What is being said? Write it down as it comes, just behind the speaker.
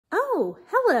Oh,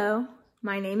 hello.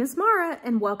 My name is Mara,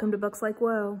 and welcome to Books Like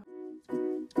Whoa.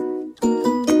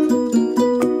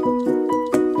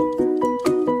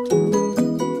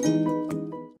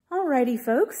 Alrighty,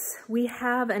 folks, we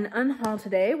have an unhaul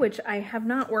today, which I have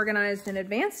not organized in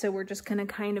advance, so we're just gonna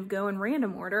kind of go in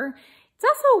random order. It's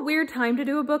also a weird time to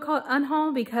do a book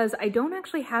unhaul because I don't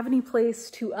actually have any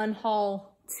place to unhaul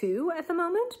to at the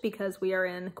moment because we are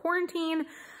in quarantine.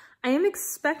 I am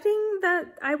expecting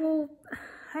that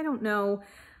I don't know.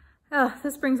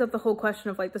 This brings up the whole question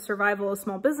of like the survival of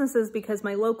small businesses because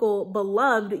my local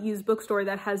beloved used bookstore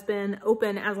that has been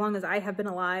open as long as I have been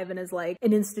alive and is like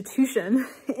an institution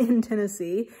in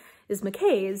Tennessee is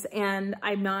McKay's, and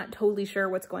I'm not totally sure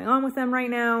what's going on with them right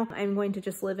now. I'm going to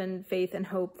just live in faith and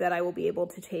hope that I will be able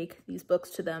to take these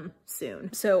books to them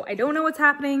soon. So I don't know what's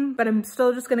happening, but I'm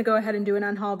still just gonna go ahead and do an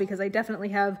unhaul because I definitely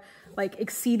have like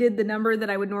exceeded the number that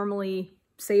I would normally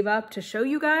save up to show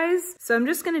you guys. So I'm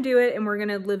just gonna do it and we're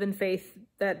gonna live in faith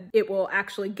that it will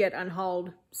actually get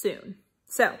unhauled soon.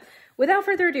 So without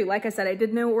further ado, like I said, I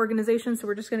did no organization, so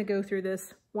we're just gonna go through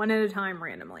this one at a time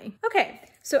randomly. Okay,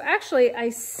 so actually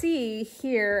I see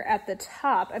here at the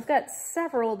top, I've got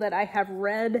several that I have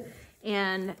read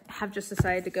and have just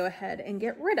decided to go ahead and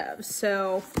get rid of.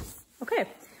 So, okay,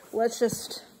 let's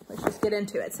just get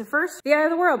into it. So first, The Eye of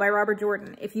the World by Robert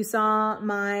Jordan. If you saw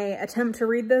my attempt to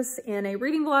read this in a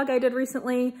reading vlog I did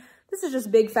recently, this is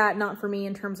just big fat not for me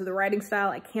in terms of the writing style.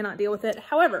 I cannot deal with it.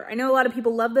 However, I know a lot of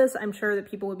people love this. I'm sure that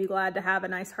people would be glad to have a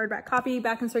nice hardback copy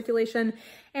back in circulation.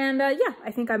 And yeah,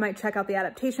 I think I might check out the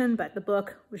adaptation, but the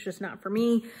book was just not for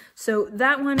me. So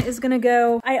that one is gonna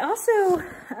go. I also,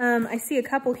 I see a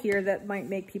couple here that might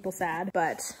make people sad,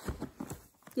 but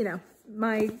you know,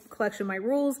 my collection, my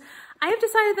rules. I have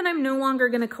decided that I'm no longer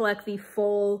going to collect the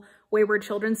full Wayward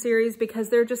Children series because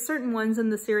there are just certain ones in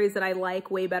the series that I like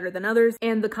way better than others,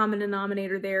 and the common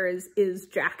denominator there is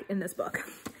Jack in this book.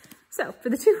 So for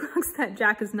the two books that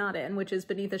Jack is not in, which is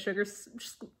Beneath the Sugar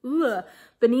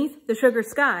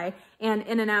Sky and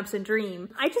In an Absent Dream,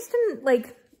 I just didn't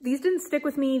like. These didn't stick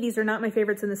with me. These are not my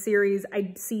favorites in the series.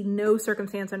 I see no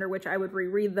circumstance under which I would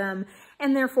reread them.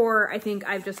 And therefore, I think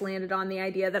I've just landed on the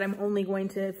idea that I'm only going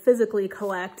to physically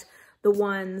collect the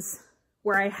ones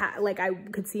where I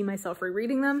could see myself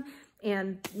rereading them.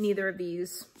 And neither of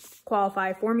these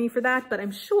qualify for me for that, but I'm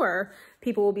sure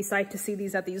people will be psyched to see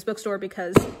these at the used bookstore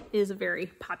because it is a very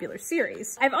popular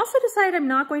series. I've also decided I'm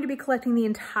not going to be collecting the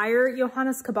entire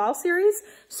JOHANNES CABAL series.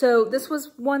 So this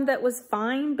was one that was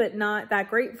fine, but not that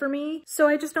great for me. So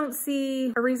I just don't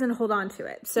see a reason to hold on to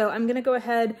it. So I'm gonna go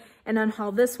ahead and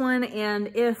unhaul this one.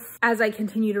 And if, as I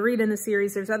continue to read in the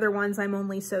series, there's other ones I'm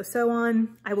only so-so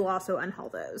on, I will also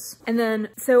unhaul those. And then,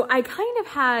 so I kind of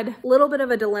had a little bit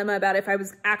of a dilemma about if I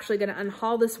was actually gonna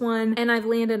unhaul this one. And I've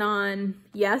landed on,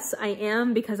 yes, I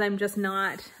am, because I'm just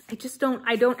not,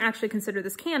 I don't actually consider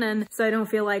this canon, so I don't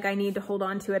feel like I need to hold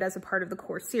on to it as a part of the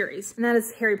core series. And that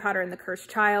is Harry Potter and the Cursed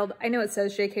Child. I know it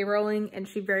says J.K. Rowling, and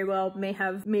she very well may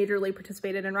have majorly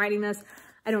participated in writing this.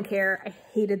 I don't care. I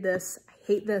hated this. I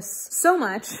hate this so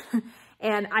much.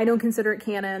 And I don't consider it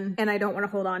canon, and I don't want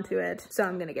to hold on to it, so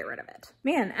I'm gonna get rid of it.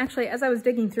 Man, actually, as I was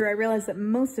digging through, I realized that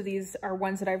most of these are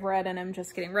ones that I've read and I'm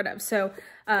just getting rid of. So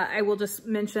I will just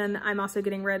mention I'm also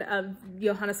getting rid of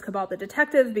JOHANNES CABAL the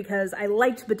Detective because I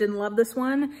liked but didn't love this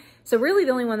one. So really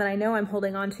the only one that I know I'm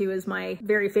holding on to is my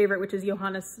very favorite, which is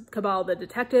JOHANNES CABAL the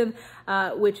Detective,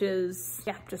 which is,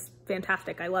 yeah, just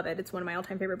fantastic. I love it. It's one of my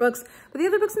all-time favorite books. But the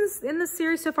other books in this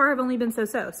series so far have only been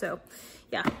so-so. So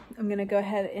yeah, I'm gonna go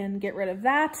ahead and get rid of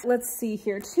that. Let's see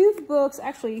here,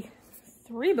 actually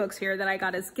 3 books here that I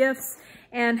got as gifts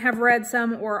and have read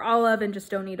some or all of and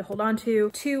just don't need to hold on to.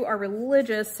 2 are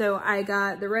religious, so I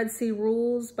got The Red Sea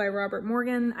Rules by Robert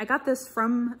Morgan. I got this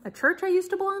from a church I used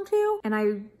to belong to, and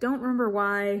I don't remember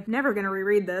why. Never gonna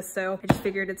reread this, so I just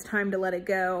figured it's time to let it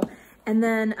go. And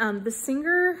then the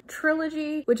Singh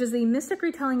trilogy, which is the mystic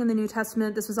retelling in the New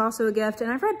Testament. This was also a gift,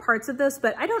 and I've read parts of this,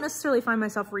 but I don't necessarily find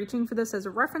myself reaching for this as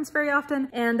a reference very often.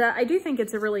 And I do think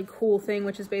it's a really cool thing,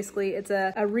 which is basically it's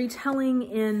a retelling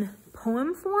in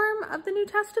poem form of the New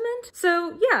Testament.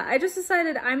 So yeah, I just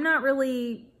decided I'm not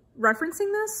really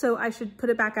referencing this, so I should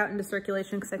put it back out into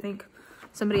circulation because I think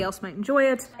somebody else might enjoy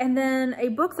it. And then a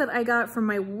book that I got from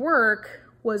my work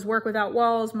was Work Without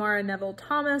Walls, Mara Nevel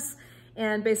Thomas.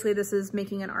 And basically this is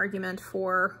making an argument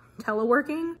for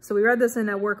teleworking. So we read this in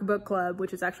a work book club,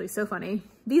 which is actually so funny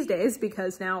these days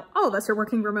because now all of us are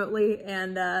working remotely,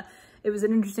 and it was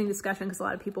an interesting discussion because a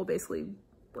lot of people basically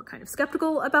were kind of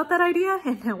skeptical about that idea,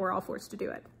 and now we're all forced to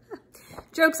do it.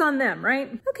 Joke's on them, right?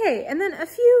 Okay, and then a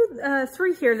few,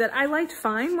 three here that I liked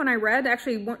fine when I read.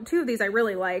 Actually, two of these I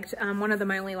really liked. One of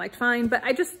them I only liked fine, but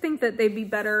I just think that they'd be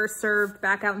better served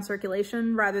back out in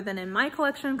circulation rather than in my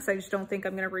collection, because I just don't think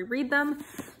I'm gonna reread them.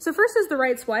 So first is The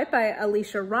Right Swipe by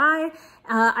Alisha Rai.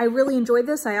 I really enjoyed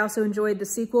this. I also enjoyed the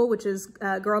sequel, which is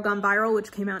Girl Gone Viral,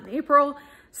 which came out in April.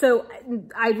 So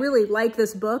I really like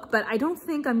this book, but I don't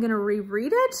think I'm gonna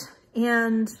reread it.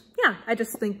 And yeah, I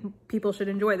just think people should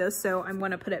enjoy this, so I'm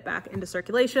going to put it back into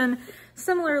circulation.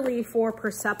 Similarly for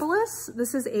Persepolis,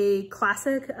 this is a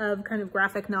classic of kind of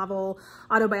graphic novel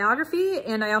autobiography,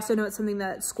 and I also know it's something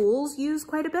that schools use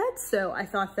quite a bit, so I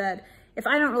thought that if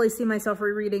I don't really see myself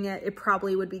rereading it, it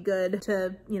probably would be good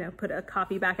to, you know, put a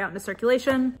copy back out into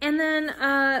circulation. And then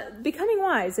Becoming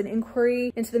Wise, an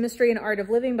inquiry into the mystery and art of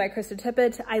living by Krista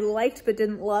Tippett. I liked but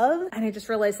didn't love, and I just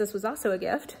realized this was also a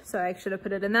gift, so I should have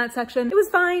put it in that section. It was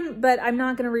fine, but I'm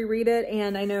not gonna reread it,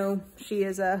 and I know she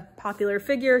is a popular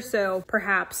figure, so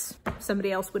perhaps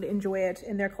somebody else would enjoy it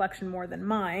in their collection more than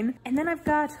mine. And then I've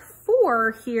got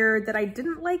 4 here that I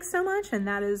didn't like so much, and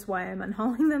that is why I'm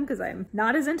unhauling them, because I'm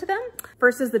not as into them.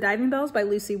 First is The Diving Bells by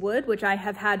Lucy Wood, which I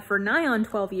have had for nigh on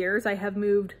 12 years. I have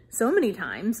moved so many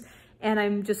times, and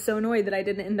I'm just so annoyed that I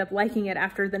didn't end up liking it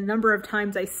after the number of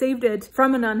times I saved it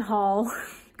from an unhaul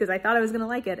because I thought I was gonna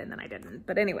like it and then I didn't.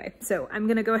 But anyway, so I'm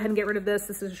gonna go ahead and get rid of this.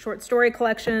 This is a short story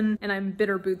collection and I'm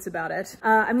bitter boots about it.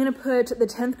 I'm gonna put The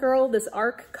 10th Girl, this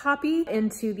ARC copy,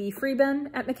 into the free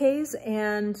bin at McKay's.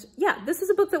 And yeah, this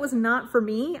is a book that was not for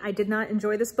me. I did not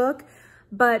enjoy this book,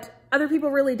 but other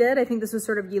people really did. I think this was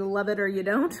sort of you love it or you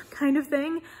don't kind of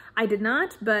thing. I did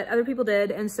not, but other people did.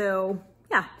 And so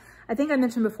yeah, I think I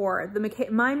mentioned before,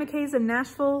 my McKay's in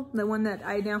Nashville, the one that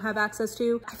I now have access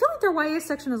to, I feel like their YA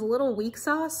section is a little weak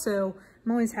sauce, so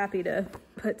I'm always happy to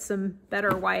put some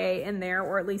better YA in there,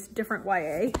 or at least different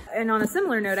YA. And on a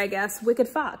similar note, I guess, Wicked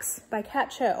Fox by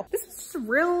Kat Cho. This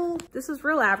is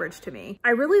real average to me. I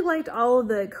really liked all of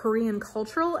the Korean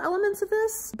cultural elements of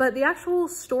this, but the actual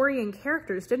story and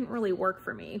characters didn't really work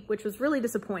for me, which was really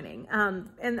disappointing.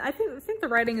 And I think the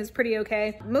writing is pretty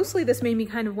okay. Mostly this made me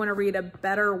kind of want to read a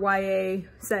better YA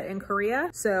set in Korea.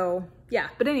 So yeah,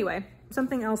 but anyway,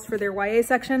 something else for their YA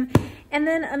section. And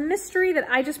then a mystery that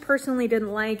I just personally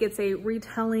didn't like. It's a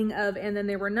retelling of And Then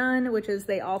There Were None, which is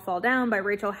They All Fall Down by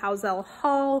Rachel Howzell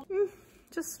Hall.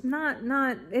 Just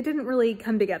it didn't really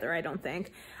come together, I don't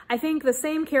think. I think the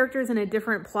same characters in a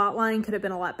different plot line could have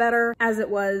been a lot better. As it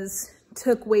was,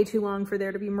 took way too long for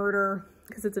there to be murder.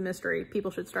 Because it's a mystery, people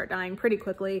should start dying pretty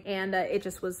quickly, and it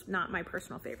just was not my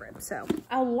personal favorite. So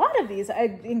a lot of these,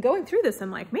 in going through this,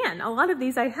 I'm like, man, a lot of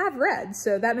these I have read,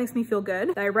 so that makes me feel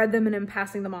good. I read them and am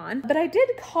passing them on. But I did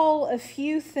call a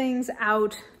few things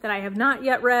out that I have not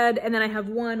yet read, and then I have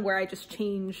one where I just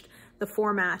changed the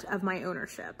format of my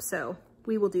ownership. So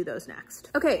we will do those next.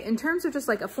 Okay, in terms of just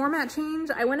like a format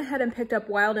change, I went ahead and picked up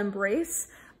Wild Embrace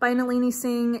by Nalini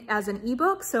Singh as an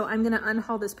ebook, so I'm gonna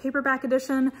unhaul this paperback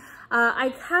edition.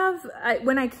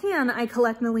 When I can, I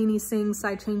collect Nalini Singh's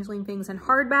Side Changeling things in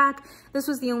hardback. This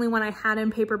was the only one I had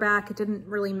in paperback. It didn't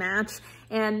really match.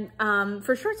 And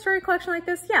for a short story collection like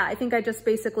this, yeah, I think I just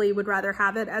basically would rather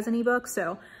have it as an ebook,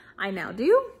 so I now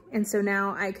do. And so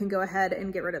now I can go ahead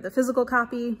and get rid of the physical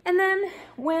copy. And then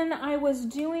when I was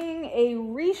doing a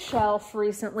reshelf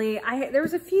recently, there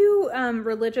was a few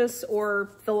religious or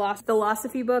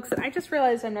philosophy books that I just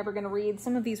realized I'm never gonna read.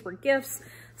 Some of these were gifts.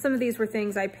 Some of these were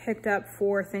things I picked up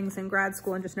for things in grad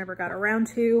school and just never got around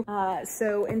to.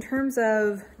 So in terms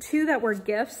of 2 that were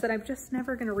gifts that I'm just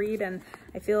never gonna read, and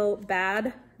I feel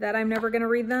bad that I'm never gonna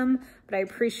read them, but I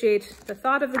appreciate the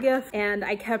thought of the gift, and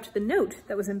I kept the note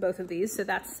that was in both of these, so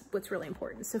that's what's really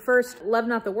important. So first, Love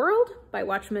Not the World by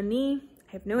Watchman. I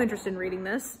have no interest in reading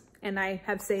this, and I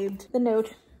have saved the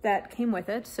note that came with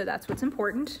it, so that's what's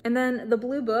important. And then The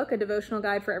Blue Book, A Devotional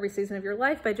Guide for Every Season of Your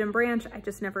Life by Jim Branch. I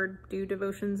just never do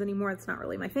devotions anymore. It's not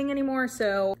really my thing anymore,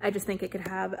 so I just think it could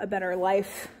have a better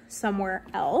life somewhere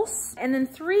else. And then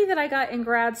 3 that I got in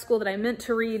grad school that I meant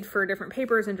to read for different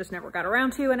papers and just never got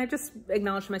around to, and I just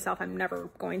acknowledged to myself I'm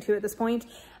never going to at this point.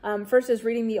 First is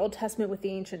Reading the Old Testament with the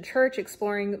Ancient Church,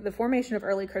 Exploring the Formation of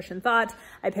Early Christian Thought.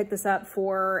 I picked this up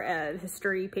for a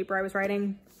history paper I was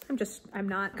writing. I'm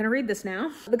not gonna read this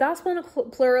now. The Gospel in a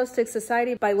Pluralistic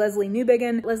Society by Leslie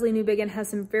Newbigin. Leslie Newbigin has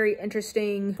some very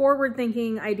interesting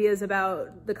forward-thinking ideas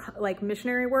about the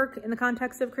missionary work in the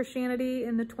context of Christianity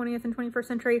in the 20th and 21st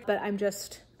century, but I'm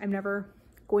never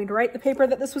going to write the paper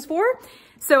that this was for,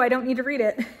 so I don't need to read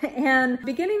it. And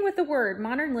beginning with the word,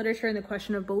 Modern Literature and the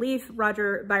Question of Belief,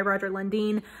 by Roger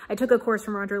Lundeen. I took a course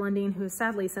from Roger Lundeen, who has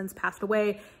sadly since passed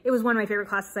away. It was one of my favorite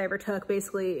classes I ever took.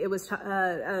 Basically, it was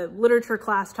a literature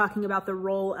class talking about the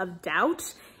role of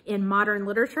doubt in modern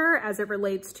literature as it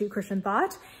relates to Christian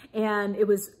thought. And it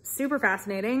was super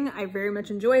fascinating. I very much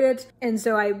enjoyed it. And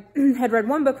so I had read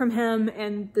one book from him,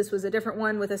 and this was a different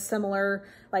one with a similar,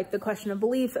 like the question of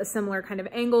belief, a similar kind of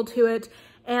angle to it.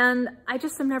 And I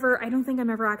just am never, I don't think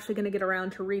I'm ever actually going to get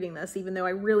around to reading this, even though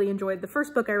I really enjoyed the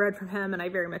first book I read from him, and I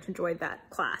very much enjoyed that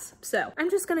class. So I'm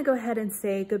just going to go ahead and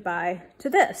say goodbye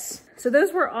to this. So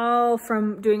those were all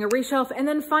from doing a reshelf. And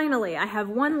then finally, I have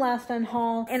one last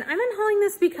unhaul, and I'm unhauling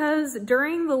this because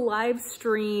during the live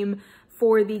stream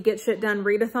for the Get Shit Done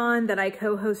readathon that I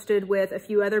co-hosted with a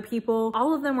few other people,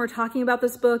 all of them were talking about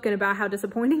this book and about how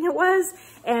disappointing it was,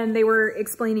 and they were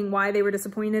explaining why they were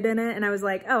disappointed in it, and I was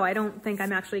like, oh, I don't think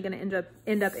I'm actually going to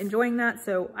end up enjoying that,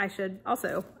 so I should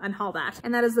also unhaul that.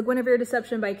 And that is The Guinevere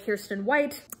Deception by Kiersten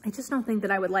White. I just don't think that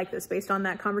I would like this based on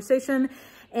that conversation.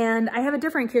 And I have a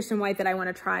different Kiersten White that I want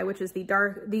to try, which is the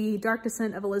Dark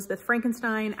Descent of Elizabeth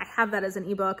Frankenstein. I have that as an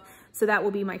ebook, so that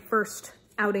will be my first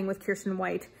outing with Kiersten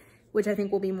White, which I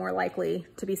think will be more likely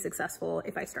to be successful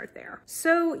if I start there.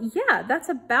 So yeah, that's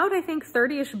about, I think,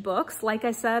 30-ish books. Like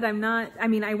I said,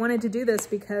 I wanted to do this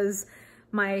because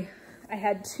I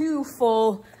had 2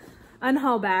 full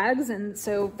unhaul bags, and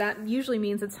so that usually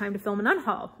means it's time to film an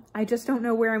unhaul. I just don't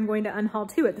know where I'm going to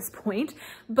unhaul to at this point.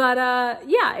 But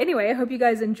yeah, anyway, I hope you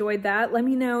guys enjoyed that. Let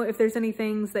me know if there's any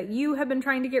things that you have been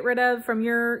trying to get rid of from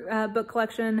your book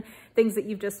collection, things that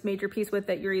you've just made your peace with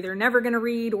that you're either never gonna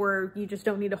read or you just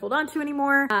don't need to hold on to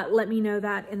anymore. Let me know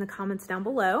that in the comments down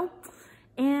below.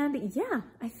 And yeah,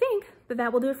 I think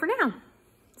that will do it for now.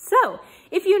 So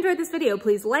if you enjoyed this video,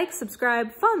 please like,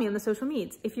 subscribe, follow me on the social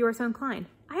medias if you are so inclined.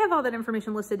 I have all that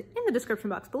information listed in the description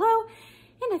box below,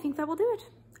 and I think that will do it.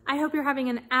 I hope you're having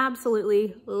an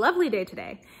absolutely lovely day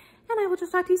today, and I will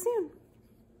just talk to you soon.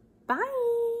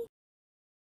 Bye.